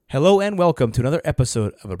Hello and welcome to another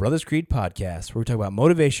episode of a Brothers Creed podcast where we talk about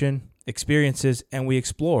motivation, experiences, and we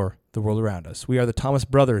explore the world around us. We are the Thomas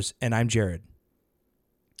Brothers, and I'm Jared.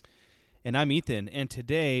 And I'm Ethan, and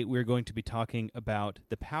today we're going to be talking about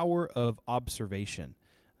the power of observation.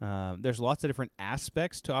 There's lots of different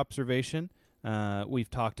aspects to observation. We've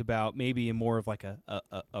talked about maybe in more of like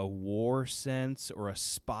a war sense or a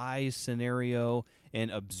spy scenario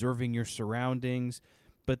and observing your surroundings.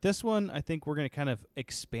 But this one, I think we're going to kind of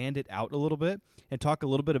expand it out a little bit and talk a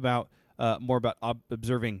little bit about more about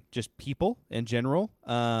observing just people in general.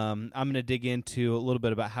 I'm going to dig into a little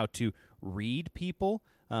bit about how to read people,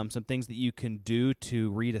 some things that you can do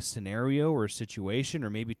to read a scenario or a situation,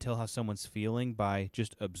 or maybe tell how someone's feeling by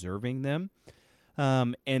just observing them.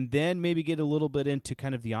 And then maybe get a little bit into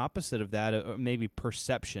kind of the opposite of that, maybe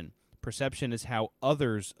perception. Perception is how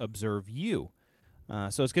others observe you.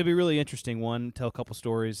 So it's going to be a really interesting one. Tell a couple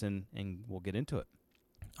stories, and we'll get into it.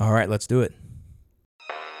 All right, let's do it.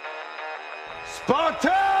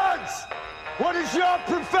 Spartans! What is your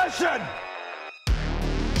profession?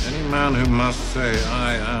 Any man who must say,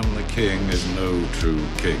 I am the king, is no true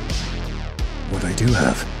king. What I do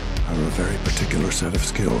have are a very particular set of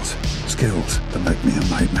skills. Skills that make me a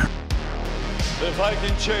nightmare. If I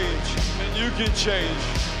can change, then you can change.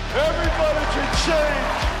 Everybody can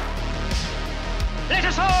change! Let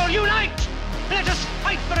us all unite! Let us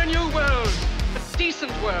fight for a new world, a decent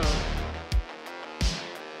world.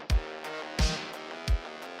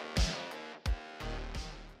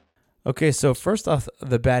 Okay, so first off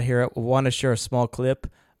the bat here, I want to share a small clip.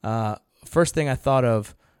 First thing I thought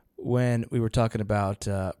of when we were talking about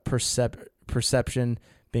perception,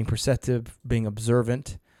 being perceptive, being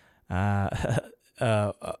observant, a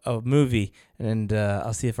movie, and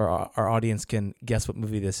I'll see if our audience can guess what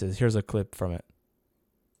movie this is. Here's a clip from it.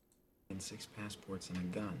 6 passports and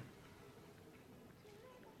a gun.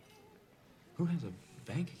 Who has a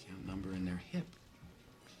bank account number in their hip?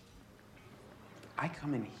 I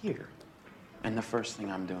come in here, and the first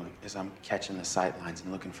thing I'm doing is I'm catching the sight lines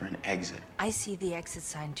and looking for an exit. I see the exit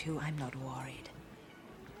sign too. I'm not worried.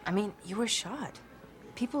 I mean, you were shot.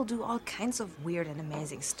 People do all kinds of weird and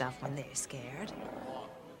amazing stuff when they're scared.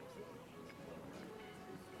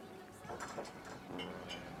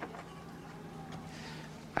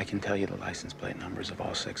 I can tell you the license plate numbers of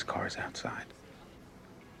all 6 cars outside.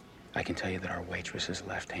 I can tell you that our waitress is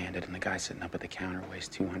left-handed and the guy sitting up at the counter weighs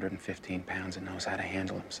 215 pounds and knows how to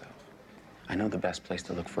handle himself. I know the best place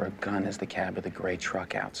to look for a gun is the cab of the gray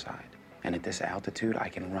truck outside. And at this altitude, I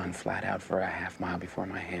can run flat out for a half mile before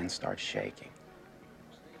my hands start shaking.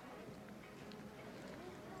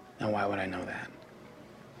 Now, why would I know that?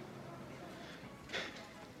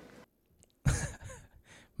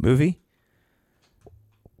 Movie?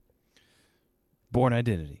 Born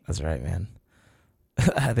Identity. That's right, man.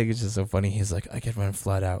 I think it's just so funny. He's like, I can run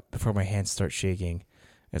flat out before my hands start shaking.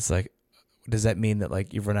 It's like, does that mean that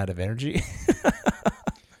like you've run out of energy?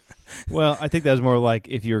 Well, I think that was more like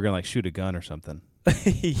if you were going to like shoot a gun or something.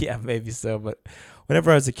 Yeah, maybe so. But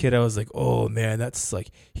whenever I was a kid, I was like, oh man, that's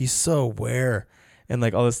like, he's so aware and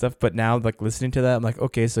like all this stuff. But now like listening to that, I'm like,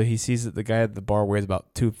 okay, so he sees that the guy at the bar weighs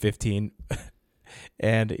about 215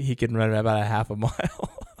 and he can run about a half a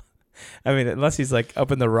mile. I mean, unless he's like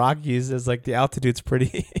up in the Rockies, it's like the altitude's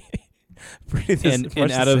pretty.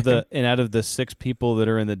 And out of the 6 people that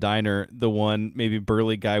are in the diner, the one maybe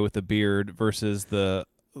burly guy with a beard versus the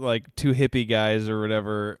like 2 hippie guys or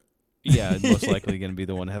whatever, yeah, most likely going to be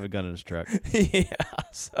the one to have a gun in his truck. Yeah.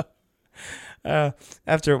 So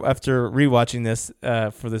after rewatching this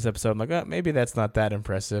for this episode, I'm like, oh, maybe that's not that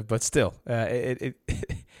impressive, but still, it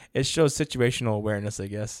shows situational awareness, I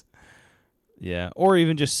guess. Yeah, or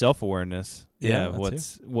even just self-awareness. Yeah,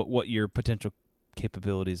 what your potential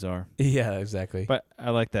capabilities are. Yeah, exactly. But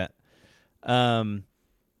I like that.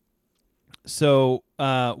 So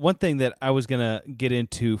one thing that I was gonna get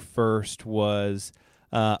into first was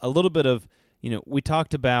a little bit of, we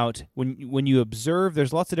talked about when you observe.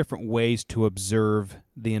 There's lots of different ways to observe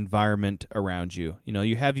the environment around you.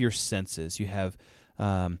 You have your senses. You have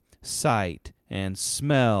sight and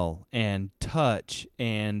smell and touch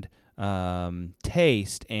and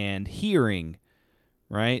taste and hearing,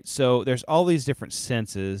 right? So there's all these different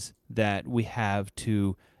senses that we have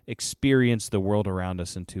to experience the world around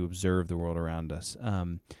us and to observe the world around us.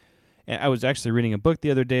 And I was actually reading a book the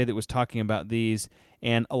other day that was talking about these,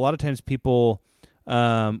 and a lot of times people,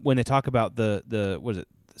 when they talk about the what is it,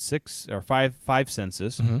 6 or 5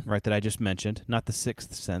 senses, right, that I just mentioned, not the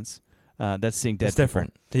 6th sense. That's seeing dead. It's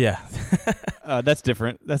different. Yeah. That's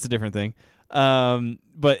different. That's a different thing.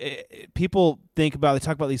 But people they talk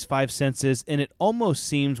about these 5 senses, and it almost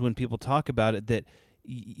seems when people talk about it that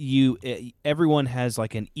everyone has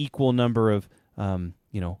like an equal number of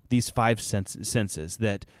these five senses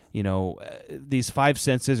that these five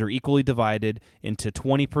senses are equally divided into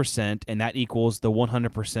 20%, and that equals the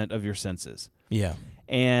 100% of your senses. Yeah.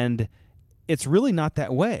 And it's really not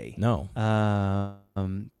that way. No.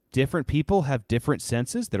 Different people have different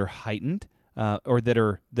senses that are heightened or that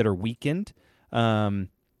are weakened.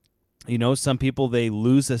 Some people, they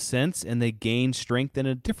lose a sense and they gain strength in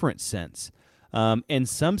a different sense. And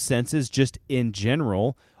some senses just in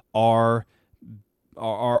general are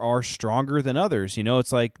stronger than others.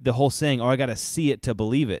 It's like the whole saying, I got to see it to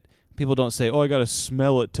believe it. People don't say, I got to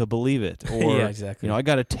smell it to believe it. Or, yeah, exactly. I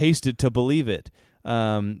got to taste it to believe it.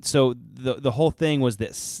 So the whole thing was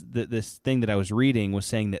this thing that I was reading was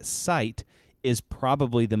saying that sight is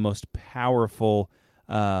probably the most powerful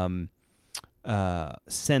sense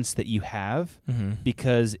that you have,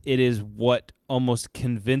 because it is what almost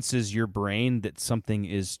convinces your brain that something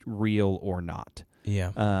is real or not.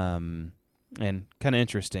 Yeah. And kind of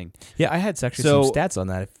interesting. Yeah, I had actually some stats on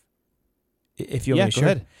that. If you want me to go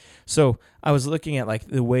ahead. So I was looking at like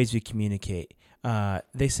the ways we communicate.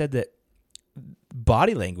 They said that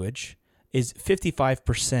body language is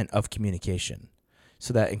 55% of communication.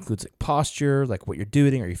 So that includes like posture, like what you're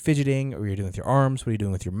doing. Are you fidgeting? Or what are you doing with your arms? What are you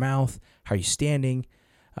doing with your mouth? How are you standing?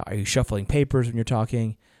 Are you shuffling papers when you're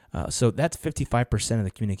talking? So that's 55% of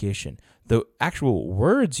the communication. The actual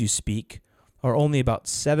words you speak are only about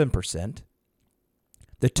 7%.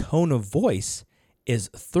 The tone of voice is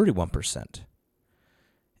 31%.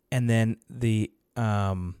 And then the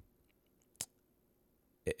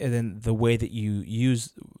way that you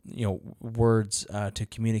use words to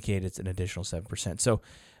communicate, it's an additional 7%. So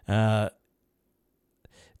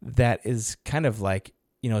that is kind of like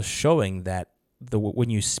showing that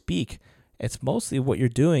when you speak, it's mostly what you're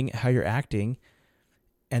doing, how you're acting,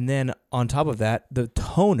 and then on top of that, the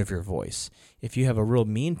tone of your voice. If you have a real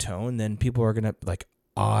mean tone, then people are gonna like,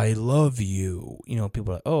 I love you. People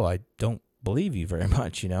are like, oh, I don't believe you very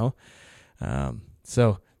much.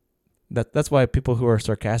 So. That's why people who are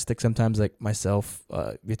sarcastic sometimes, like myself, you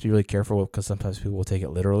have to be really careful because sometimes people will take it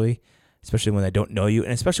literally, especially when they don't know you,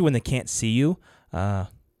 and especially when they can't see you. So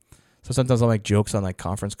sometimes I'll make jokes on like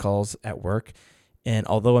conference calls at work, and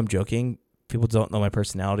although I'm joking, people don't know my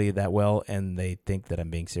personality that well, and they think that I'm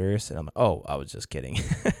being serious, and I'm like, oh, I was just kidding.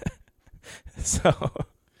 So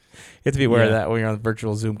you have to be aware of that when you're on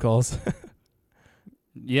virtual Zoom calls.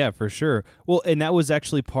 Yeah, for sure. Well, and that was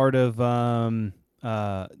actually part of...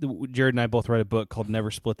 Jared and I both read a book called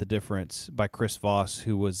Never Split the Difference by Chris Voss,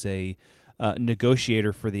 who was a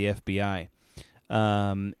negotiator for the FBI.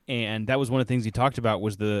 And that was one of the things he talked about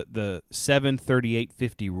was the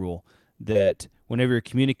 7-38-50 rule, that whenever you're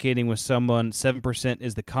communicating with someone, 7%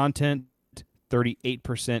 is the content,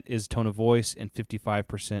 38% is tone of voice, and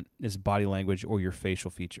 55% is body language or your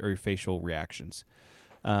facial feature or your facial reactions.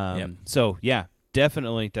 So yeah,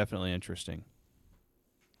 definitely interesting.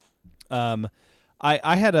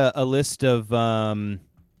 I had a list of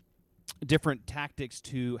different tactics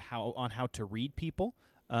on how to read people.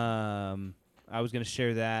 I was going to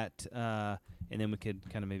share that, and then we could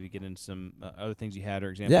kind of maybe get into some other things you had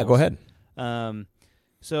or examples. Yeah, go ahead.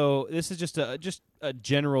 So this is just a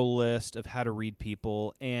general list of how to read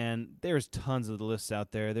people, and there's tons of lists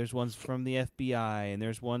out there. There's ones from the FBI, and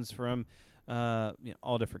there's ones from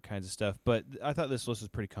all different kinds of stuff. But I thought this list was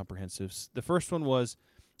pretty comprehensive. The first one was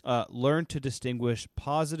learn to distinguish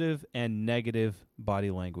positive and negative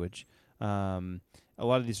body language. A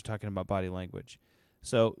lot of these are talking about body language.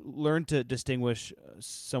 So learn to distinguish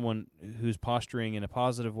someone who's posturing in a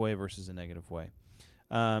positive way versus a negative way.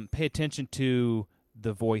 Pay attention to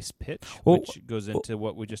the voice pitch, which goes into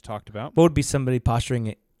what we just talked about. What would be somebody posturing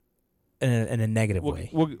it in a negative way?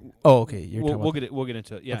 Okay. We'll get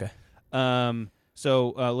into it. Yeah. Okay. So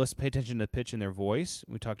let's pay attention to the pitch in their voice.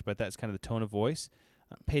 We talked about that. It's kind of the tone of voice.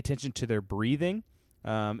 Pay attention to their breathing.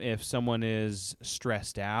 If someone is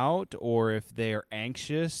stressed out or if they are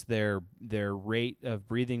anxious, their rate of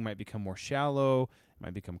breathing might become more shallow,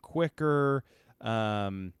 might become quicker.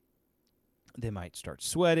 They might start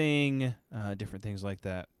sweating, different things like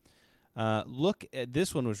that. Look at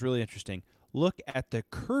this one was really interesting. Look at the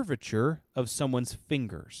curvature of someone's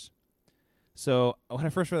fingers. So when I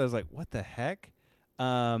first read that, I was like, what the heck?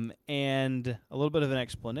 And a little bit of an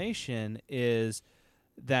explanation is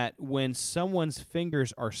that when someone's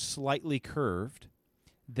fingers are slightly curved,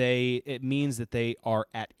 it means that they are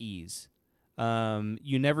at ease.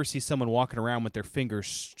 You never see someone walking around with their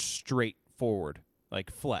fingers straight forward,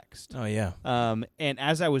 like flexed. Oh yeah. And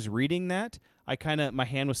as I was reading that, my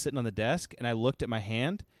hand was sitting on the desk, and I looked at my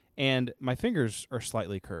hand, and my fingers are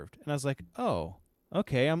slightly curved, and I was like, oh,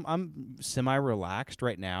 okay, I'm semi-relaxed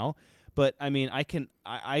right now. But I mean, I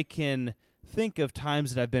can think of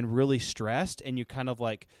times that I've been really stressed, and you kind of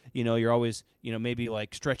like, you're always, maybe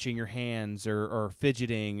like stretching your hands or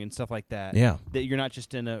fidgeting and stuff like that. Yeah. That you're not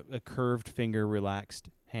just in a curved finger, relaxed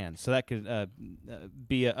hand. So that could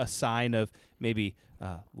be a sign of maybe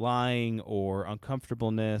lying or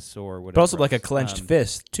uncomfortableness or whatever. But also like a else. clenched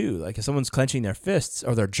fist too. Like if someone's clenching their fists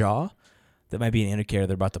or their jaw, that might be an indicator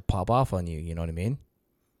they're about to pop off on you. You know what I mean?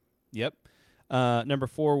 Yep. Number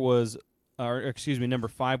 5 was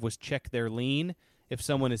check their lean. If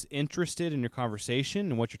someone is interested in your conversation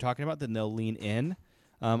and what you're talking about, then they'll lean in.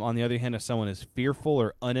 On the other hand, if someone is fearful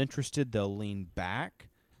or uninterested, they'll lean back.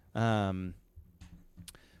 Another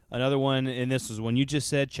one, and this was one you just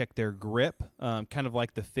said, check their grip. Kind of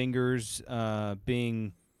like the fingers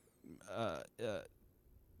being...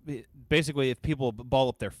 basically, if people ball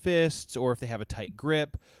up their fists or if they have a tight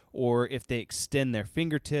grip or if they extend their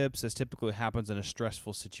fingertips, as typically happens in a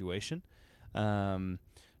stressful situation.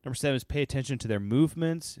 Number 7 is pay attention to their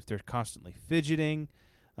movements, if they're constantly fidgeting.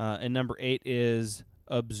 And number 8 is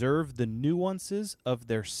observe the nuances of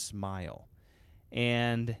their smile.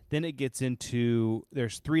 And then it gets into,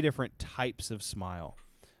 there's 3 different types of smile.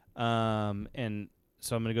 And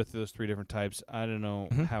so I'm going to go through those 3 different types. I don't know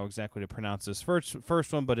how exactly to pronounce this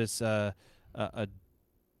first one, but it's a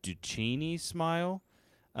Duchenne smile,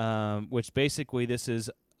 which basically this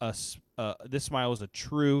smile is a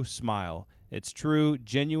true smile. It's true,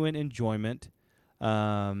 genuine enjoyment,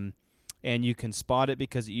 and you can spot it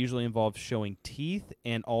because it usually involves showing teeth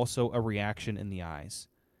and also a reaction in the eyes.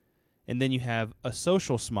 And then you have a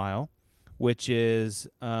social smile, which is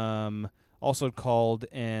also called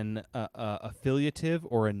an affiliative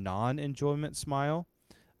or a non-enjoyment smile.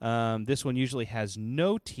 This one usually has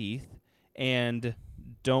no teeth and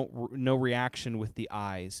no reaction with the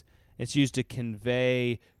eyes. It's used to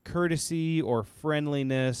convey courtesy or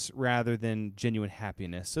friendliness rather than genuine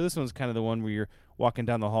happiness. So this one's kind of the one where you're walking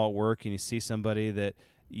down the hall at work and you see somebody that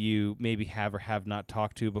you maybe have or have not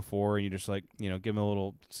talked to before, and you just like, give them a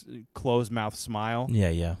little closed mouth smile.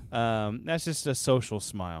 Yeah. That's just a social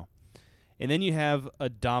smile. And then you have a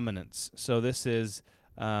dominance. So this is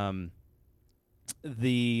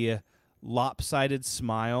the lopsided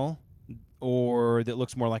smile, or that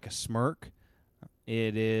looks more like a smirk.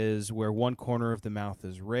 It is where one corner of the mouth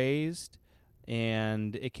is raised,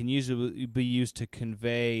 and it can usually be used to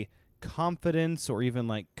convey confidence or even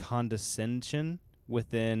like condescension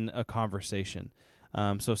within a conversation.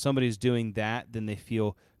 So if somebody's doing that, then they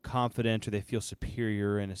feel confident or they feel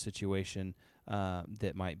superior in a situation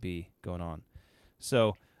that might be going on.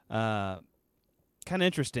 So kind of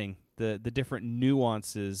interesting, the different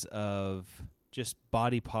nuances of just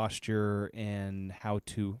body posture and how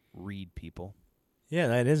to read people. Yeah,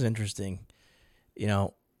 that is interesting.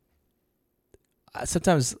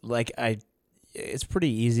 Sometimes it's pretty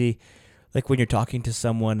easy, like when you're talking to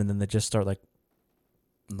someone and then they just start like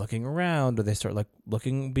looking around, or they start like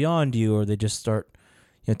looking beyond you, or they just start,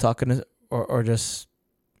 talking, or just,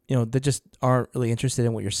 they just aren't really interested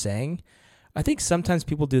in what you're saying. I think sometimes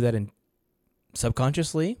people do that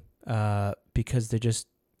subconsciously because they're just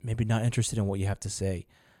maybe not interested in what you have to say.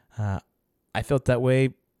 I felt that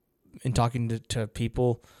way in talking to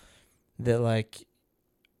people that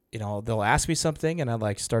they'll ask me something and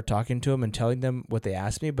I start talking to them and telling them what they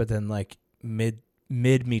asked me, but then mid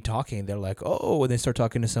me talking, they're like, oh, and they start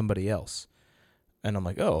talking to somebody else. And I'm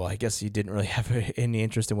like, oh, I guess you didn't really have any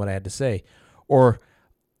interest in what I had to say. Or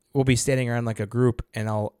we'll be standing around like a group and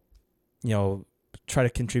I'll, try to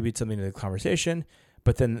contribute something to the conversation,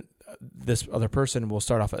 but then this other person will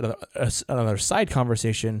start off another side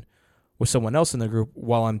conversation with someone else in the group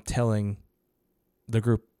while I'm telling the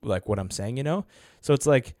group what I'm saying, So it's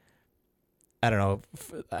like, I don't know.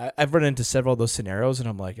 I've run into several of those scenarios and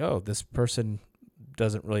I'm like, oh, this person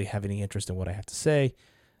doesn't really have any interest in what I have to say.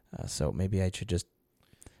 So maybe I should just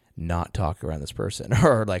not talk around this person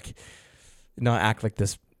or not act like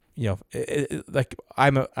this,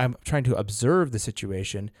 I'm trying to observe the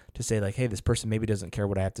situation to say hey, this person maybe doesn't care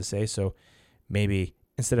what I have to say. So maybe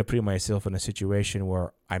instead of putting myself in a situation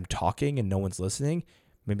where I'm talking and no one's listening,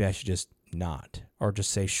 maybe I should just not, or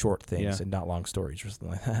just say short things and not long stories or something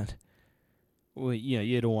like that. Well,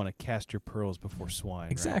 you don't want to cast your pearls before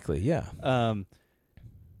swine. Exactly. Right?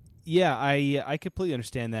 Yeah. I completely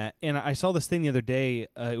understand that. And I saw this thing the other day.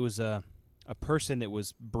 It was a person that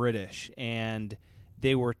was British, and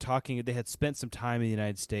they were talking. They had spent some time in the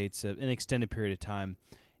United States, an extended period of time,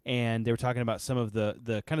 and they were talking about some of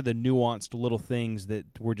the kind of the nuanced little things that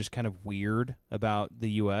were just kind of weird about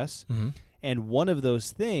the U.S. Mm-hmm. And one of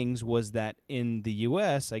those things was that in the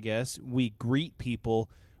U.S., I guess, we greet people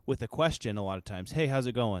with a question a lot of times. Hey, how's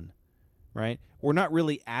it going? Right? We're not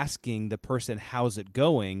really asking the person, how's it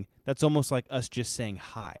going? That's almost like us just saying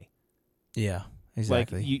hi. Yeah,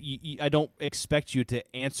 exactly. Like, I don't expect you to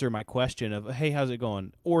answer my question of, hey, how's it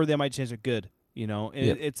going? Or they might just answer, good. You know,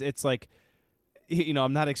 Yep. It's like, you know,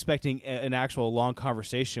 I'm not expecting an actual long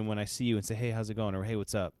conversation when I see you and say, hey, how's it going? Or, hey,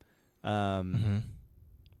 what's up?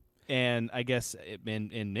 And I guess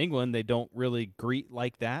in England, they don't really greet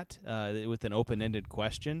like that with an open-ended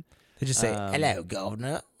question. They just say, hello,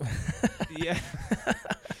 governor. Yeah.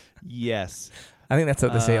 Yes. I think that's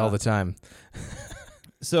what they say all the time.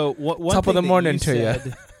 So one Top thing of the that morning you to you.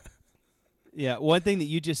 said, yeah, one thing that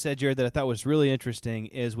you just said, Jared, that I thought was really interesting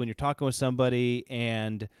is when you're talking with somebody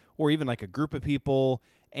or even like a group of people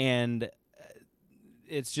and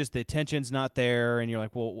it's just the attention's not there and you're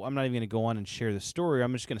like, well, I'm not even going to go on and share the story.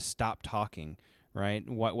 I'm just going to stop talking, right?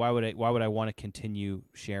 Why would I want to continue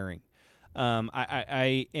sharing?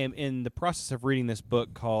 I am in the process of reading this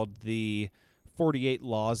book called The 48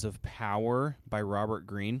 Laws of Power by Robert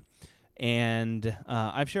Greene. And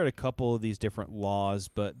I've shared a couple of these different laws,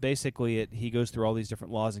 but basically he goes through all these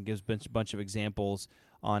different laws and gives a bunch of examples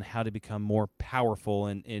on how to become more powerful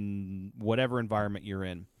in whatever environment you're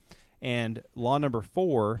in. And law number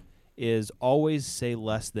 4 is always say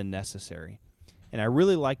less than necessary. And I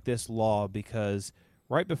really like this law because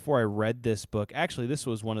right before I read this book, actually this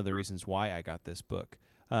was one of the reasons why I got this book,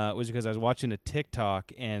 was because I was watching a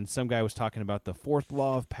TikTok and some guy was talking about the 4th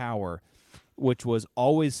law of power, which was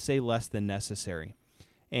always say less than necessary.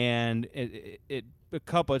 And it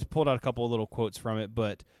pulled out a couple of little quotes from it,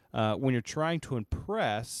 but when you're trying to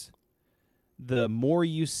impress, the more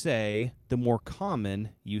you say, the more common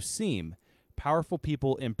you seem. Powerful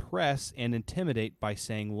people impress and intimidate by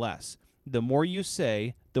saying less. The more you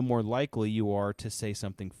say, the more likely you are to say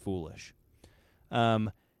something foolish.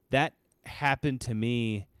 That happened to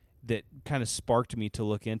me. That kind of sparked me to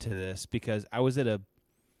look into this because I was in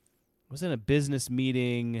a business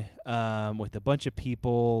meeting with a bunch of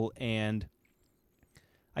people, and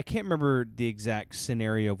I can't remember the exact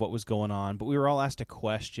scenario of what was going on, but we were all asked a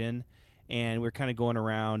question, and we were kind of going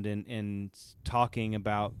around and talking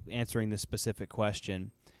about answering this specific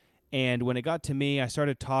question. And when it got to me, I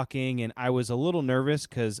started talking, and I was a little nervous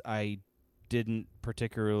because I didn't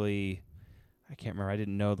particularly, I can't remember, I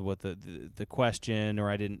didn't know what the question, or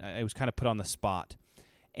I was kind of put on the spot.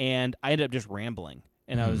 And I ended up just rambling,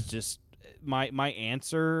 and I was just, my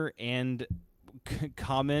answer and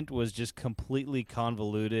comment was just completely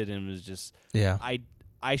convoluted and was just, Yeah.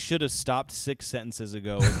 I should have stopped 6 sentences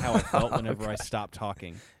ago is how I felt whenever I stopped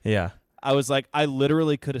talking. Yeah. I was like, I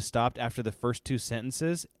literally could have stopped after the first 2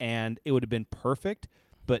 sentences and it would have been perfect.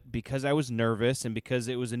 But because I was nervous and because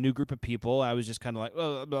it was a new group of people, I was just kind of like,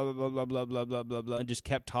 blah, blah, blah, blah, blah, blah, blah, blah, blah, and just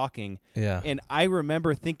kept talking. Yeah. And I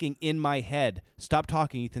remember thinking in my head, stop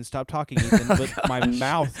talking, Ethan, stop talking, Ethan. But my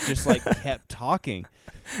mouth just like kept talking.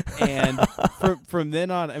 And from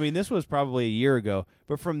then on, I mean, this was probably a year ago,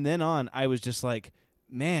 but from then on, I was just like,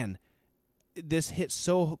 man, this hits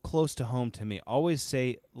so close to home to me. Always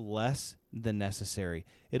say less than necessary.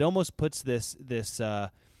 It almost puts this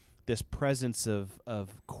presence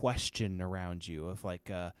of question around you, of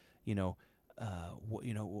like, who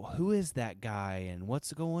is that guy and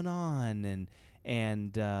what's going on,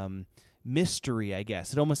 and mystery, I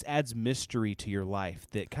guess. It almost adds mystery to your life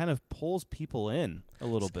that kind of pulls people in a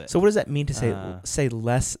little bit. So what does that mean to say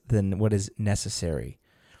less than what is necessary?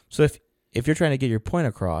 So if you're trying to get your point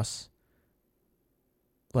across,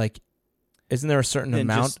 like, isn't there a certain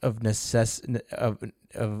amount of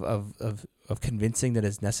convincing that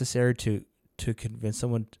is necessary to convince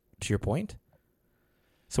someone to your point?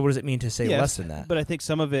 So what does it mean to say less than that? But I think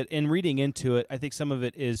some of it, in reading into it, I think some of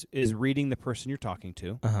it is reading the person you're talking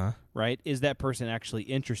to. Right? Is that person actually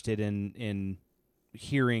interested in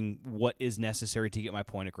hearing what is necessary to get my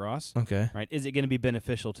point across? Okay. Right? Is it going to be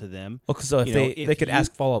beneficial to them? Okay, so if they could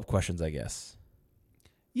ask follow-up questions, I guess.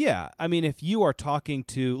 Yeah. I mean, if you are talking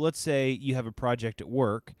to, let's say you have a project at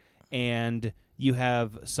work and you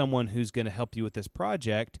have someone who's going to help you with this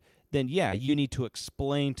project, then yeah, you need to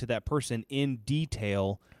explain to that person in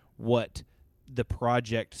detail what the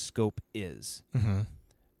project scope is.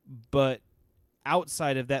 But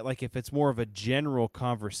outside of that, like if it's more of a general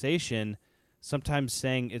conversation, sometimes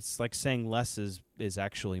saying less is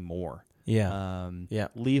actually more. Yeah.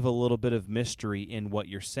 Leave a little bit of mystery in what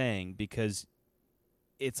you're saying, because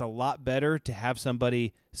it's a lot better to have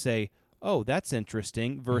somebody say, oh, that's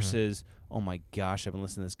interesting, versus, oh my gosh, I've been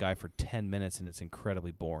listening to this guy for 10 minutes and it's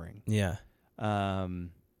incredibly boring. Yeah.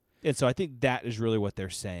 And so I think that is really what they're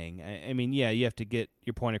saying. I mean, yeah, you have to get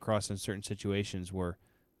your point across in certain situations where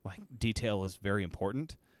like detail is very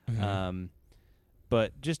important. Mm-hmm.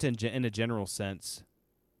 But just in a general sense,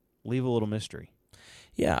 leave a little mystery.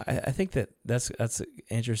 Yeah, I think that's an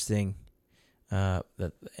interesting,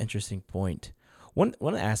 that interesting point.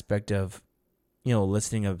 One aspect of,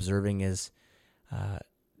 listening and observing is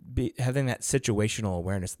having that situational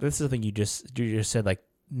awareness. This is something you just said, like,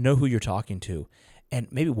 know who you're talking to, and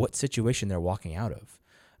maybe what situation they're walking out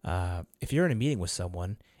of. If you're in a meeting with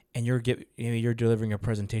someone and you're delivering a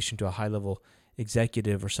presentation to a high level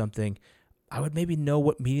executive or something, I would maybe know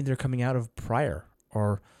what meeting they're coming out of prior,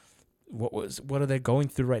 or what are they going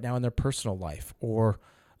through right now in their personal life, or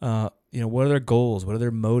what are their goals, what are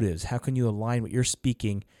their motives, how can you align what you're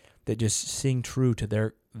speaking that just sing true to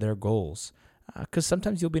their goals. Because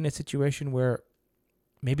sometimes you'll be in a situation where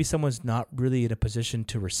maybe someone's not really in a position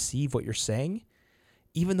to receive what you're saying.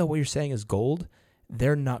 Even though what you're saying is gold,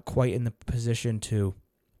 they're not quite in the position to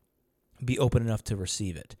be open enough to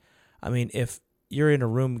receive it. I mean, if you're in a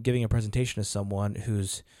room giving a presentation to someone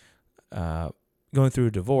who's going through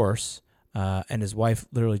a divorce, and his wife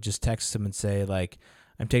literally just texts him and say, like,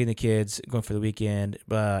 I'm taking the kids, going for the weekend,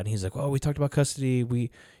 and he's like, well, we talked about custody.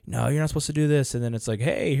 No, you're not supposed to do this. And then it's like,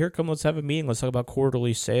 hey, let's have a meeting. Let's talk about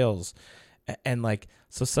quarterly sales. And like,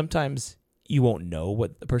 so sometimes you won't know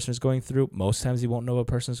what the person is going through. Most times you won't know what a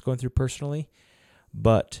person is going through personally.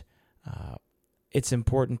 But it's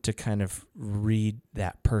important to kind of read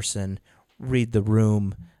that person, read the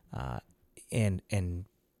room, and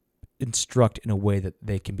instruct in a way that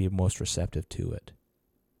they can be most receptive to it.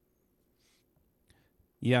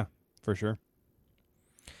 Yeah, for sure.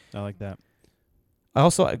 I like that. I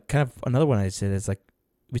also kind of another one I said is, like,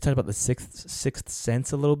 we talked about the sixth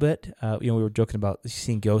sense a little bit. We were joking about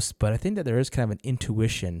seeing ghosts, but I think that there is kind of an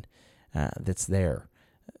intuition that's there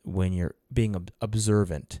when you're being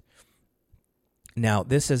observant. Now,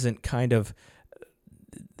 this is a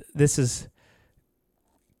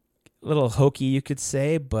little hokey, you could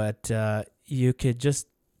say, but you could just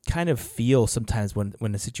kind of feel sometimes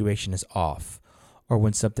when the situation is off, or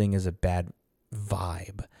when something is a bad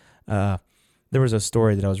vibe. There was a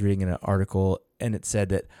story that I was reading in an article, and it said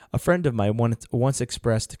that a friend of mine once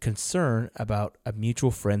expressed concern about a mutual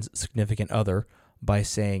friend's significant other by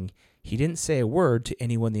saying he didn't say a word to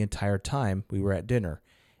anyone the entire time we were at dinner,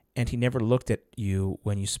 and he never looked at you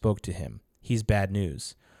when you spoke to him. He's bad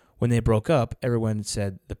news. When they broke up, everyone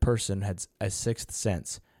said the person had a sixth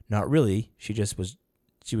sense. Not really. She was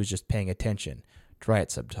just paying attention. Try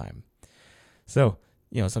it sometime. So,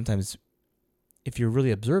 sometimes if you're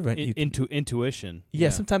really observant, intuition. Yeah,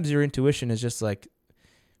 sometimes your intuition is just like,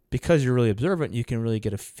 because you're really observant, you can really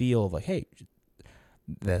get a feel of like, hey,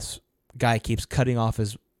 this guy keeps cutting off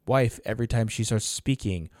his wife every time she starts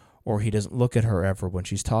speaking, or he doesn't look at her ever when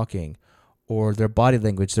she's talking, or their body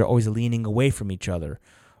language, they're always leaning away from each other.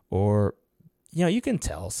 Or, you can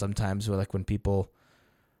tell sometimes like when people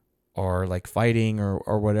are like fighting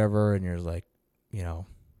or whatever, and you're like,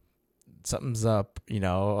 something's up,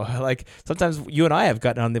 like sometimes you and I have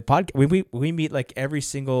gotten on the podcast. We meet like every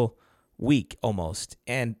single week almost.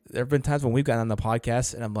 And there have been times when we've gotten on the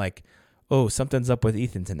podcast and I'm like, oh, something's up with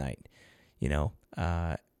Ethan tonight,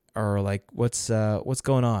 or like, what's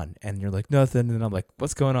going on? And you're like, nothing. And I'm like,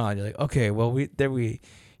 what's going on? You're like, okay, well,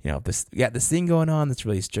 this thing going on that's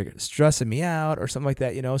really stressing me out or something like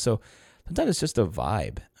that, So sometimes it's just a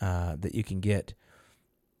vibe that you can get.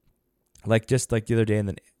 Like just like the other day,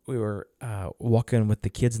 we were walking with the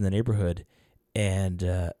kids in the neighborhood, and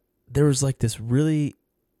there was like this really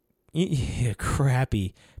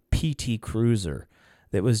crappy PT Cruiser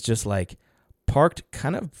that was just like parked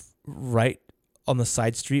kind of right on the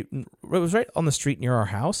side street. It was right on the street near our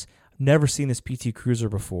house. Never seen this PT Cruiser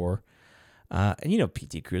before. And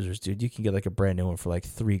PT Cruisers, dude, you can get like a brand new one for like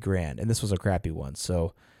 $3,000, and this was a crappy one.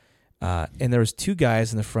 So, and there was two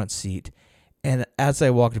guys in the front seat, and as I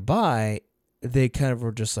walked by, they kind of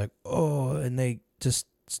were just like, oh, and they just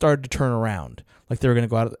started to turn around like they were going to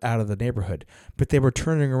go out of the neighborhood, but they were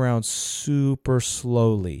turning around super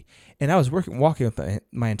slowly. And I was walking with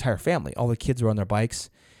my entire family. All the kids were on their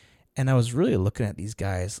bikes, and I was really looking at these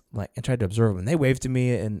guys like and tried to observe them. And they waved to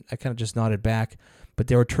me, and I kind of just nodded back. But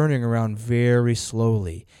they were turning around very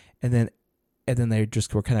slowly, and then they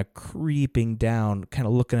just were kind of creeping down, kind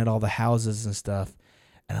of looking at all the houses and stuff.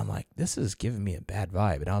 And I'm like, this is giving me a bad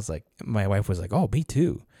vibe. And I was like, my wife was like, oh, me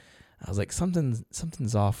too. I was like,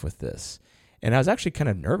 something's off with this. And I was actually kind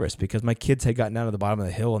of nervous because my kids had gotten down to the bottom of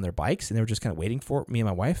the hill on their bikes, and they were just kind of waiting for me and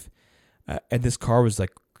my wife. And this car was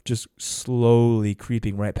like just slowly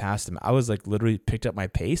creeping right past him. I was like literally picked up my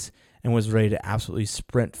pace and was ready to absolutely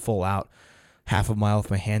sprint full out half a mile with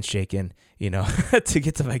my hands shaking, to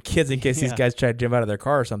get to my kids in case these guys tried to jump out of their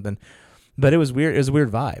car or something. But it was weird. It was a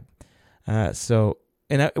weird vibe.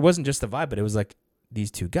 It wasn't just the vibe, but it was like these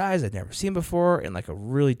two guys I'd never seen before in like a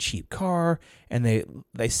really cheap car. And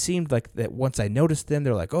they seemed like that once I noticed them,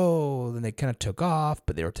 they're like, oh, then they kind of took off,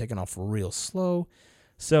 but they were taking off real slow.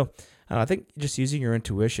 So I think just using your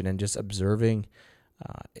intuition and just observing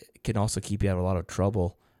can also keep you out of a lot of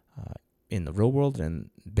trouble in the real world and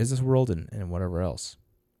business world and whatever else.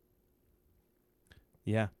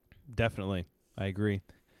 Yeah, definitely. I agree.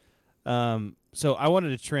 So I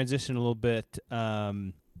wanted to transition a little bit,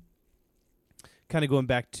 kind of going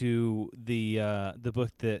back to the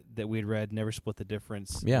book that we had read, Never Split the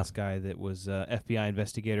Difference. Yeah. This guy that was FBI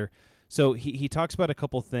investigator. So he talks about a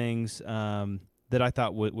couple things that I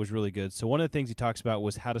thought was really good. So one of the things he talks about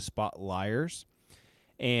was how to spot liars.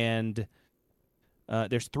 And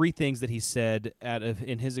there's 3 things that he said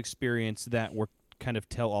in his experience that were kind of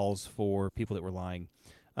tell-alls for people that were lying.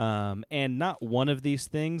 And not one of these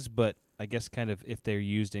things, but I guess kind of if they're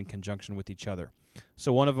used in conjunction with each other.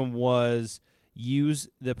 So one of them was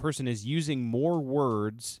the person is using more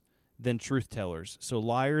words than truth tellers. So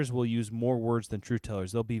liars will use more words than truth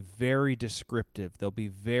tellers. They'll be very descriptive. They'll be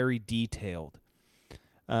very detailed.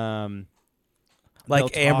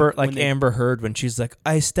 Like Amber Heard when she's like,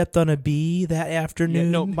 I stepped on a bee that afternoon.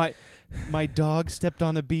 Yeah, no, my dog stepped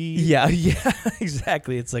on a bee. Yeah,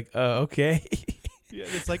 exactly. It's like, okay. Yeah,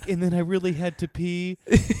 it's like, and then I really had to pee.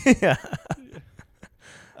 Yeah.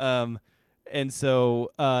 And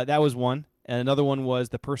so that was one. And another one was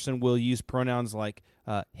the person will use pronouns like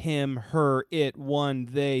him, her, it, one,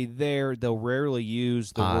 they, their. They'll rarely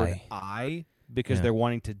use the word I because they're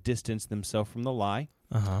wanting to distance themselves from the lie.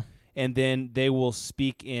 Uh-huh. And then they will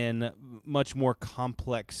speak in much more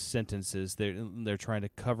complex sentences. They're trying to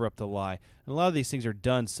cover up the lie. And a lot of these things are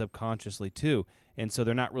done subconsciously too. And so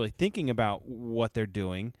they're not really thinking about what they're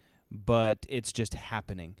doing, but it's just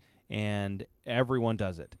happening. And everyone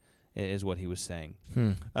does it, is what he was saying.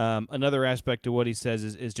 Another aspect of what he says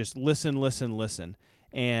is just listen, listen, listen.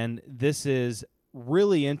 And this is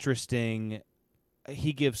really interesting.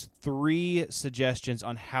 He gives 3 suggestions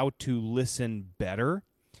on how to listen better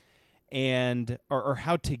and or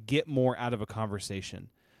how to get more out of a conversation.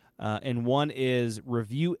 And one is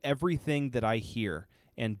review everything that I hear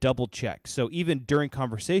and double check. So even during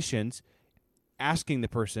conversations, asking the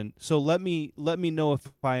person, so let me know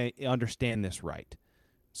if I understand this right.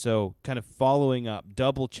 So kind of following up,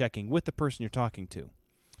 double checking with the person you're talking to.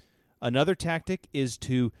 Another tactic is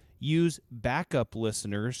to use backup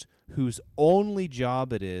listeners whose only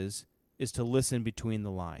job it is to listen between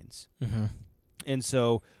the lines. Mm-hmm. And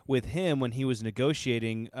so with him, when he was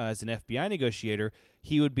negotiating as an FBI negotiator,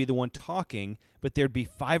 he would be the one talking, but there'd be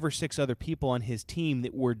 5 or 6 other people on his team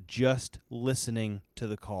that were just listening to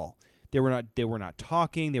the call. They were not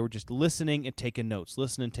talking. They were just listening and taking notes,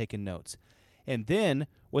 And then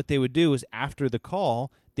what they would do is after the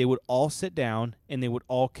call, they would all sit down and they would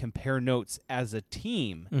all compare notes as a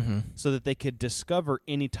team so that they could discover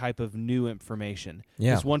any type of new information.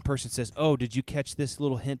 Yeah. Because one person says, oh, did you catch this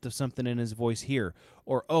little hint of something in his voice here?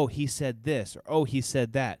 Or, oh, he said this, or, oh, he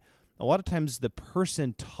said that. A lot of times the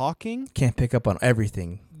person talking can't pick up on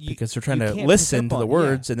everything because they're trying to can't listen pick up to the on-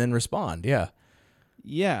 words and then respond. Yeah.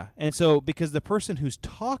 Yeah. And so because the person who's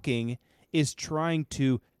talking is trying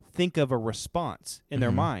to think of a response in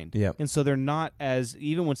their mind. Yep. And so they're not as,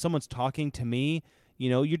 even when someone's talking to me,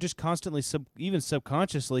 you're just constantly, even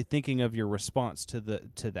subconsciously thinking of your response to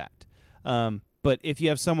that. But if you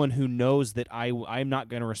have someone who knows that I'm not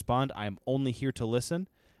going to respond, I'm only here to listen,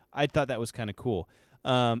 I thought that was kind of cool.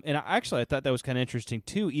 And I thought that was kind of interesting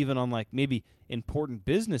too, even on like maybe important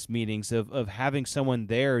business meetings of having someone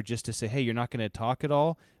there just to say, hey, you're not going to talk at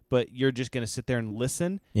all, but you're just going to sit there and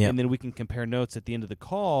listen, and then we can compare notes at the end of the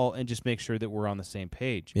call and just make sure that we're on the same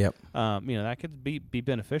page. Yep. That could be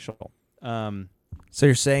beneficial. So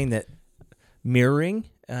you're saying that mirroring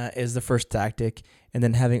is the first tactic, and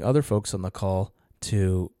then having other folks on the call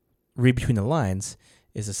to read between the lines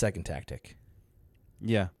is the second tactic.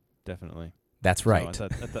 Yeah, definitely. That's right. So I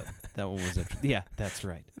thought that one was interesting. Yeah, that's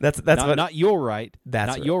right. That's not you're right. That's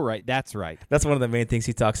not right. you're right. That's right. That's one of the main things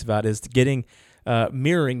he talks about is getting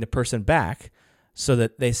mirroring the person back so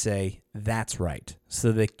that they say that's right.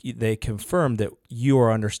 So they confirm that you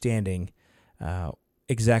are understanding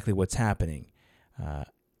exactly what's happening.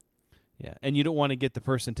 Yeah, and you don't want to get the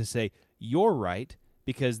person to say you're right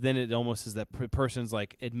because then it almost is that person's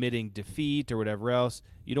like admitting defeat or whatever else.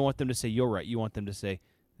 You don't want them to say you're right. You want them to say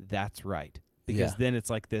that's right because Yeah. then it's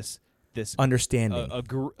like this Understanding.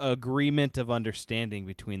 agreement of understanding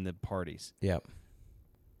between the parties. Yeah.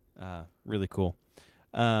 Really cool.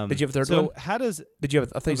 Did you have a third so one? how does Did you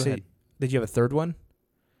have? I thought you go said. ahead. Did you have a third one?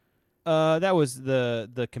 that was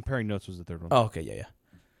the comparing notes was the third one. Oh, okay. Yeah.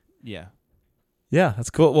 Yeah. Yeah, that's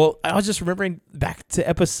cool. Well, I was just remembering back to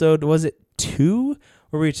episode, was it 2?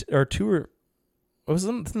 Where we, or 2 or, it was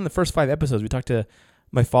in the first 5 episodes. We talked to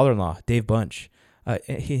my father-in-law, Dave Bunch,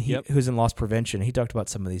 Yep. who's in Loss Prevention. He talked about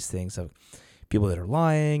some of these things of people that are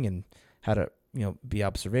lying and how to, be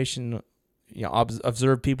observation,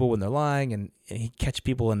 observe people when they're lying, and he catch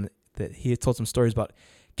people, and that he had told some stories about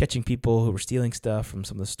catching people who were stealing stuff from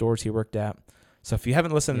some of the stores he worked at. So if you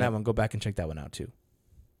haven't listened to that one, go back and check that one out too.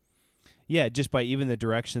 Yeah, just by even the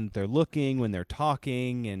direction that they're looking when they're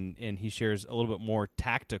talking, and he shares a little bit more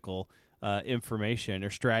tactical information or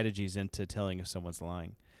strategies into telling if someone's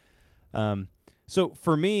lying. So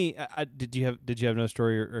for me, did you have no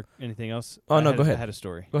story or anything else? Oh, no, go ahead. I had a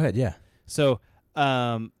story. Go ahead, yeah. So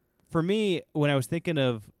for me, when I was thinking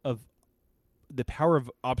of the power of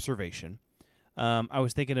observation, I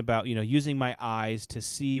was thinking about using my eyes to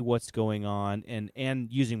see what's going on, and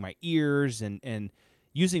using my ears and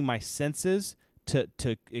using my senses to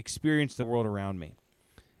experience the world around me.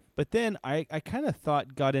 But then I kind of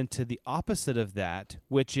got into the opposite of that,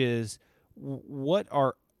 which is what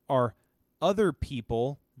are other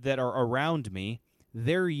people that are around me,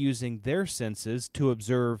 they're using their senses to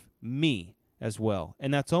observe me as well.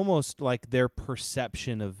 And that's almost like their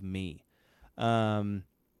perception of me. And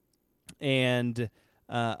it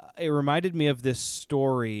reminded me of this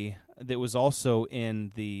story that was also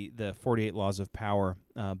in the 48 Laws of Power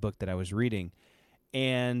book that I was reading.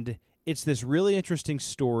 And it's this really interesting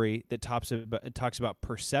story that talks about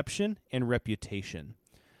perception and reputation.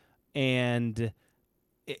 And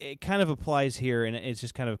it kind of applies here, and it's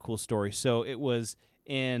just kind of a cool story. So it was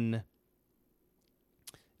in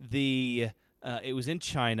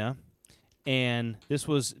China, and this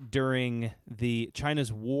was during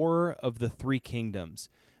China's War of the Three Kingdoms.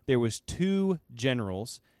 There was 2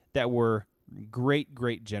 generals that were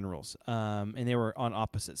great generals, and they were on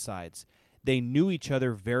opposite sides. They knew each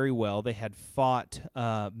other very well. They had fought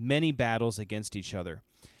many battles against each other.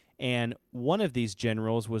 And one of these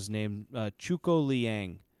generals was named Zhuge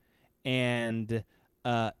Liang, and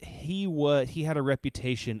he had a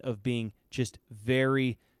reputation of being just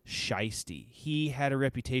very shisty. He had a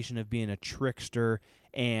reputation of being a trickster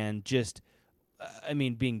and just,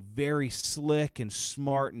 being very slick and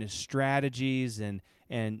smart in his strategies, and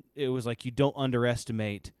it was like you don't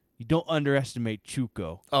underestimate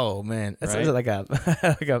Chuko. Oh man, that Right? sounds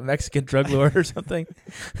like a Mexican drug lord or something.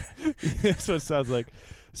 That's what it sounds like.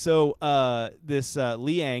 So this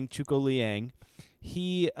Zhuge Liang,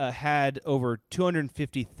 he had over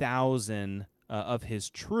 250,000 of his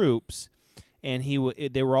troops, and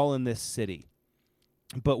they were all in this city.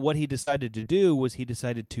 But what he decided to do was he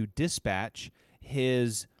decided to dispatch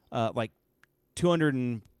his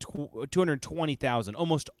 220,000,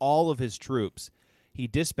 almost all of his troops. He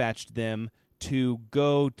dispatched them to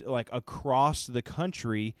go across the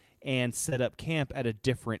country and set up camp at a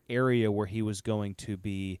different area where he was going to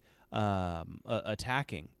be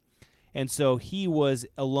attacking. And so he was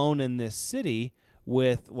alone in this city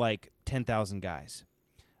with 10,000 guys,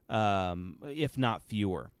 if not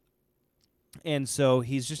fewer. And so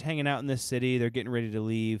he's just hanging out in this city. They're getting ready to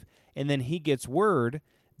leave. And then he gets word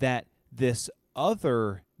that this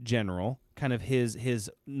other general, kind of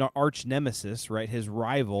his arch nemesis, right, his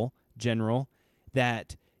rival general,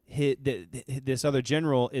 that this other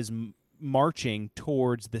general is marching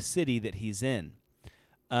towards the city that he's in.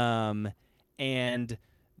 And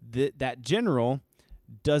that general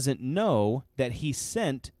doesn't know that he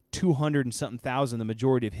sent 200 and something thousand, the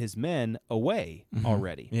majority of his men, away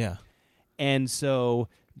already. Yeah. And so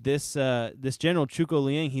this general Zhuge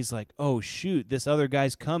Liang, he's like, oh shoot, this other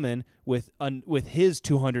guy's coming with his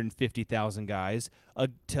 250,000 guys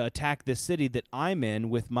to attack this city that I'm in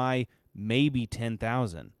with my maybe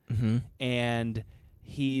 10,000. Mm-hmm. And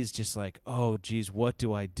he's just like, oh geez, what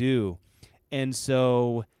do I do? And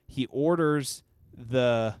so he orders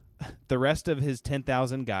the rest of his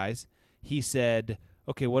 10,000 guys. He said,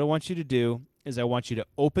 okay, what I want you to do is I want you to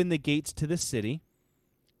open the gates to the city.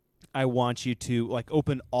 I want you to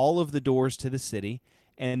open all of the doors to the city,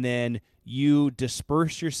 and then you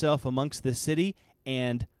disperse yourself amongst the city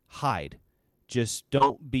and hide. Just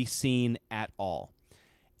don't be seen at all.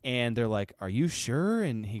 And they're like, are you sure?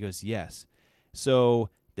 And he goes, yes. So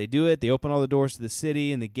they do it. They open all the doors to the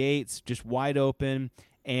city and the gates just wide open.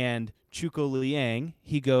 And Zhuge Liang,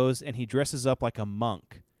 he goes and he dresses up like a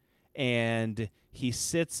monk. And he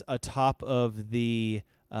sits atop of the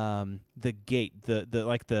gate,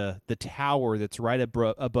 the tower that's right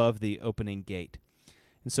above the opening gate.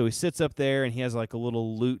 And so he sits up there, and he has like a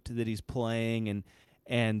little lute that he's playing,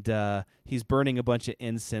 and he's burning a bunch of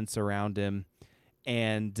incense around him,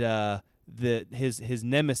 and his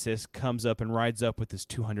nemesis comes up and rides up with his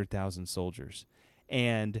 200,000 soldiers,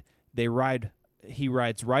 and he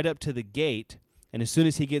rides right up to the gate, and as soon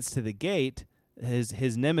as he gets to the gate,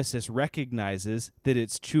 his nemesis recognizes that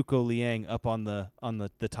it's Chuko Liang up on the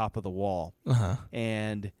top of the wall,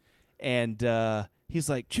 and he's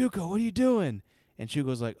like, Chuko, what are you doing? And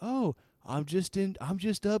Chuko's like, oh, I'm just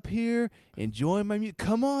up here enjoying my music.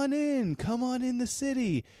 Come on in the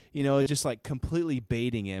city. Just like completely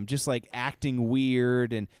baiting him, just like acting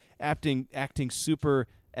weird and acting super,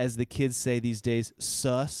 as the kids say these days,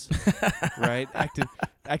 sus, right?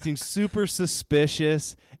 Acting super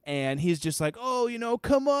suspicious. And he's just like, oh,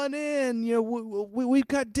 come on in. We've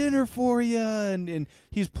got dinner for you. And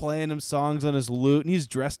he's playing him songs on his lute, and he's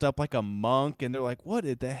dressed up like a monk. And they're like, what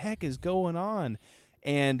the heck is going on?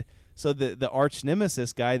 And so the arch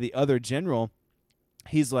nemesis guy, the other general,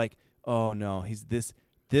 he's like, oh no, he's this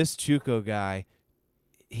Chuko guy.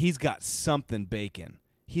 He's got something baking.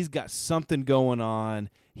 He's got something going on.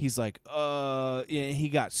 He's like, he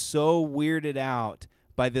got so weirded out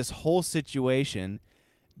by this whole situation,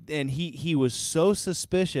 and he was so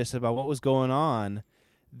suspicious about what was going on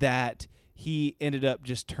that he ended up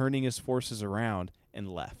just turning his forces around and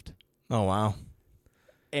left. Oh wow.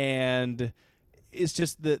 And it's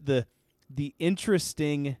just the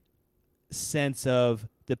interesting sense of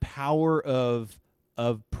the power of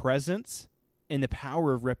presence and the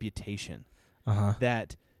power of reputation.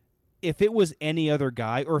 That if it was any other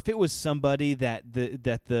guy, or if it was somebody that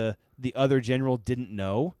the other general didn't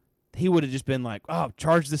know, he would have just been like, oh,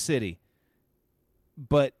 charge the city.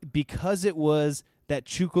 But because it was that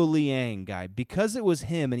Chuko Liang guy, because it was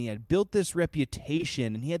him, and he had built this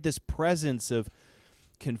reputation, and he had this presence of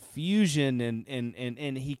confusion,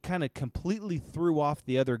 and he kind of completely threw off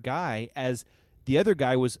the other guy, as the other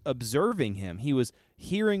guy was observing him. He was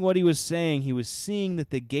hearing what he was saying. He was seeing that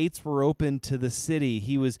the gates were open to the city.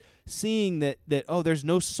 He was seeing that oh, there's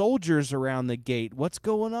no soldiers around the gate. What's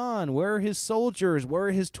going on? Where are his soldiers? Where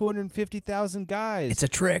are his 250,000 guys? It's a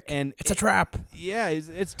trick. And it's a trap. Yeah,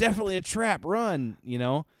 it's definitely a trap. Run,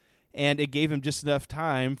 And it gave him just enough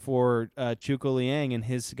time for Chuko Liang and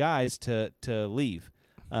his guys to leave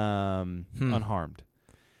unharmed.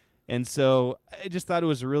 And so I just thought it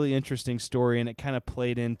was a really interesting story, and it kind of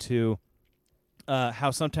played into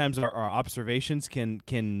how sometimes our observations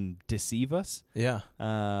can deceive us. Yeah.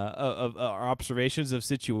 Of our observations of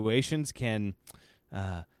situations can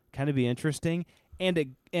kind of be interesting, and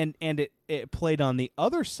it played on the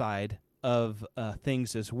other side of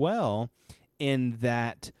things as well, in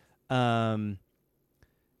that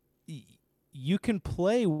you can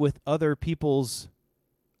play with other people's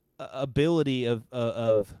ability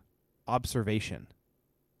of observation.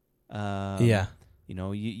 Yeah.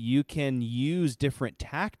 You can use different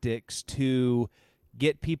tactics to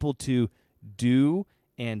get people to do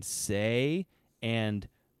and say and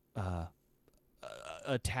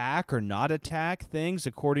attack or not attack things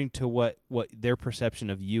according to what their perception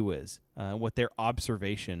of you is, what their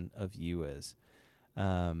observation of you is.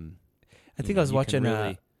 I think I was watching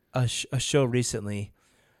a show recently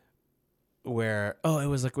where it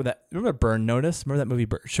was like with that. Remember Burn Notice? Remember that movie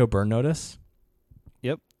show Burn Notice?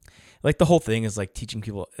 Yep. Like the whole thing is like teaching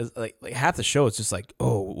people. Like half the show is just like,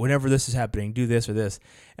 oh, whenever this is happening, do this or this.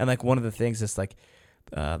 And like one of the things is like,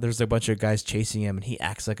 there's a bunch of guys chasing him, and he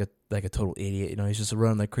acts like a total idiot. He's just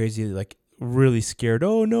running like crazy, like really scared.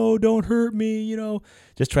 Oh no, don't hurt me.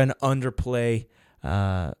 Just trying to underplay,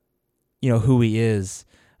 who he is.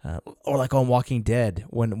 Or like on Walking Dead,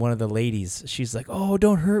 when one of the ladies, she's like, oh,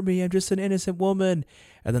 don't hurt me, I'm just an innocent woman.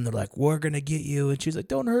 And then they're like, we're going to get you. And she's like,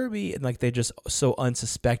 don't hurt me. And like, they're just so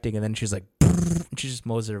unsuspecting. And then she's like, and she just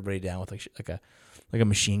mows everybody down with like a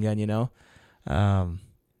machine gun,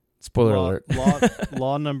 Spoiler alert.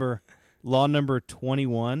 Law number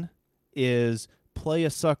 21 is play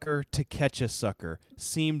a sucker to catch a sucker.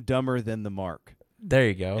 Seem dumber than the mark. There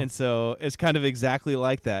you go. And so it's kind of exactly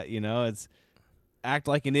like that. It's act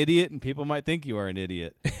like an idiot, and people might think you are an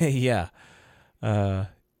idiot. Yeah.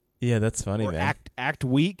 Yeah, that's funny, or man. Act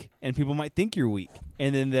weak, and people might think you're weak,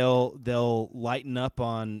 and then they'll lighten up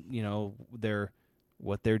on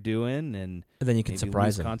what they're doing, and then you can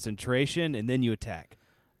surprise them. Concentration, and then you attack.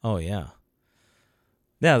 Oh yeah.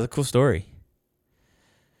 Yeah, it's a cool story.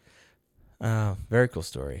 Very cool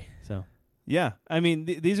story. So, yeah, I mean,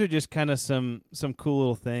 these are just kind of some cool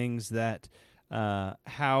little things that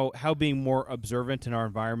how being more observant in our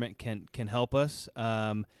environment can help us.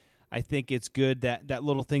 I think it's good that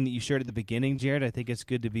little thing that you shared at the beginning, Jared. I think it's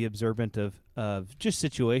good to be observant of just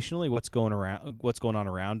situationally what's going on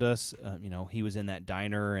around us. He was in that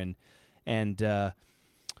diner and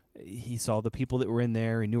he saw the people that were in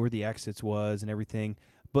there. He knew where the exits was and everything.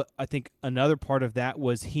 But I think another part of that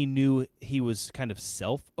was he knew he was kind of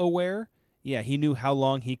self-aware. Yeah, he knew how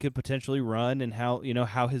long he could potentially run and how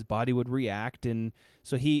his body would react, and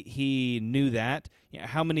so he knew that.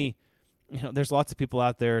 How many? There's lots of people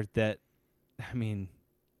out there that,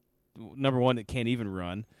 number one, that can't even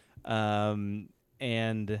run,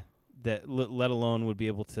 and that let alone would be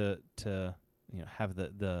able to have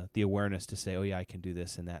the awareness to say, oh yeah, I can do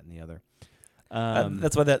this and that and the other.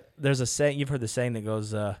 That's why there's a saying, you've heard the saying that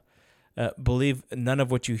goes, believe none of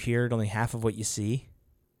what you hear and only half of what you see.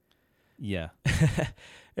 Yeah.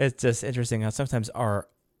 It's just interesting how sometimes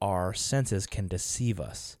our senses can deceive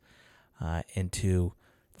us into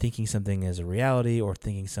thinking something is a reality or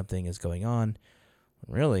thinking something is going on.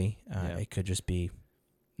 Really, it could just be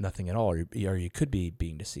nothing at all, or you could be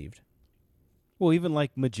being deceived. Well, even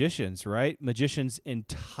like magicians, right? Magicians'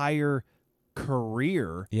 entire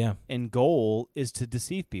career and goal is to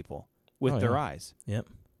deceive people with their eyes. Yep.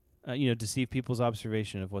 Deceive people's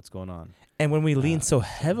observation of what's going on. And when we lean so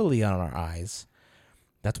heavily on our eyes,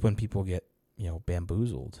 that's when people get,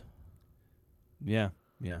 bamboozled. Yeah,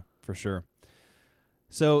 for sure.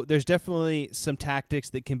 So there's definitely some tactics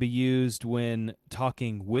that can be used when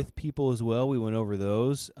talking with people as well. We went over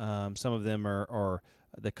those. Some of them are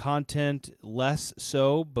the content, less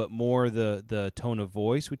so, but more the tone of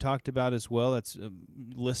voice we talked about as well. That's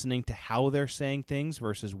listening to how they're saying things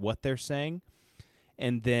versus what they're saying.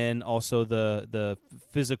 And then also the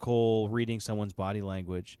physical reading someone's body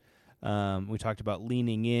language. We talked about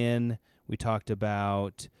leaning in. We talked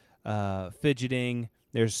about fidgeting.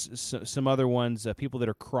 There's some other ones, people that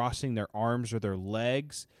are crossing their arms or their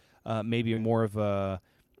legs, maybe more of a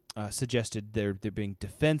suggested they're being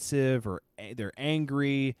defensive or they're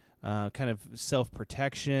angry, kind of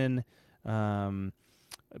self-protection.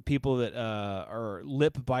 People that are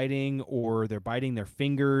lip biting or they're biting their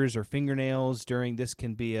fingers or fingernails during this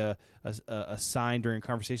can be a sign during a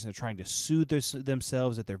conversation they're trying to soothe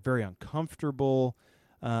themselves, that they're very uncomfortable.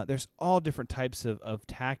 There's all different types of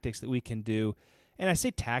tactics that we can do. And I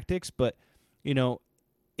say tactics, but,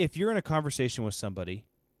 if you're in a conversation with somebody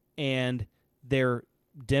and they're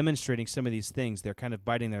demonstrating some of these things, they're kind of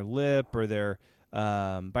biting their lip or they're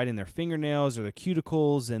biting their fingernails or their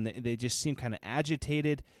cuticles, and they just seem kind of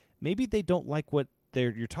agitated. Maybe they don't like what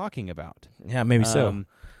you're talking about. Yeah, maybe so.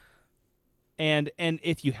 And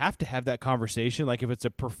if you have to have that conversation, like if it's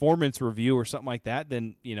a performance review or something like that,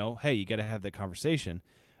 then hey, you got to have that conversation.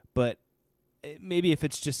 But maybe if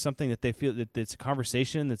it's just something that they feel that it's a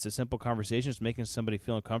conversation, that's a simple conversation, it's making somebody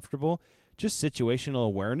feel uncomfortable. Just situational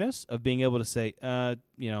awareness of being able to say,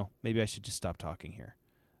 maybe I should just stop talking here.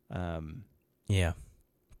 Yeah.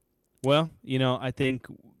 Well, I think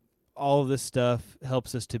all of this stuff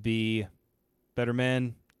helps us to be better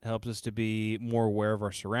men, helps us to be more aware of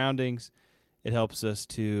our surroundings. It helps us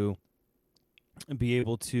to be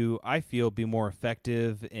able to, I feel, be more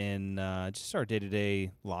effective in just our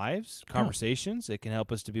day-to-day lives, conversations. It can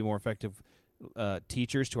help us to be more effective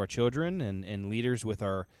teachers to our children and leaders with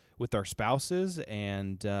our spouses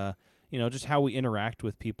and, just how we interact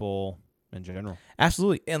with people in general.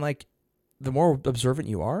 Absolutely. And the more observant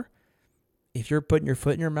you are, if you're putting your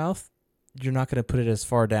foot in your mouth, you're not going to put it as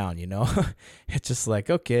far down, It's just like,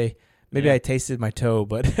 okay, maybe I tasted my toe,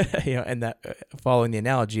 but, and that following the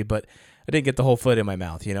analogy, but I didn't get the whole foot in my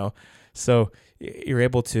mouth, So you're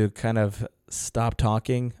able to kind of stop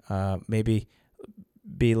talking, maybe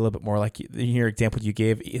be a little bit more like in your example you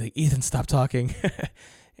gave, Ethan, stop talking.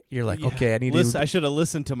 You're like, okay, I should have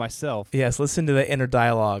listened to myself. Yes, listen to the inner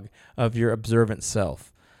dialogue of your observant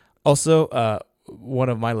self. Also, one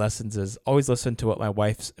of my lessons is always listen to what my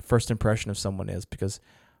wife's first impression of someone is, because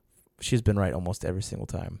she's been right almost every single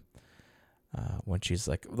time. When she's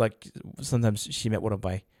like sometimes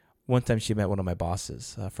one time she met one of my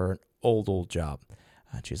bosses for an old job.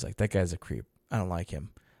 She's like, that guy's a creep. I don't like him.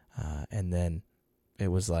 And then it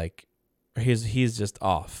was like, he's just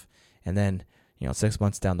off. And then, 6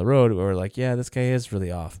 months down the road, we were like, yeah, this guy is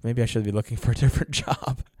really off. Maybe I should be looking for a different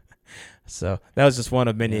job. So that was just one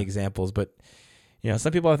of many examples. But,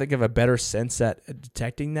 some people I think have a better sense at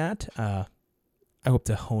detecting that. I hope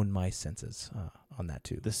to hone my senses on that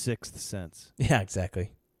too. The sixth sense. Yeah, exactly.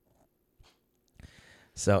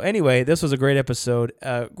 So anyway, this was a great episode.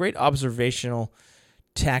 Great observational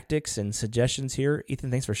tactics and suggestions here.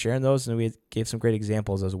 Ethan, thanks for sharing those. And we gave some great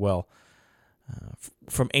examples as well.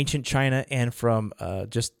 from ancient China and from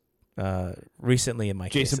just recently in my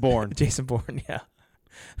Jason case. Bourne. Jason Bourne, yeah.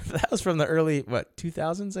 That was from the early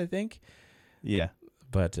 2000s, I think. Yeah.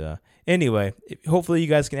 But anyway, hopefully you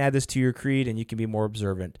guys can add this to your creed and you can be more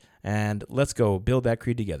observant. And let's go build that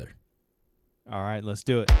creed together. All right, let's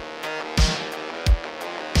do it.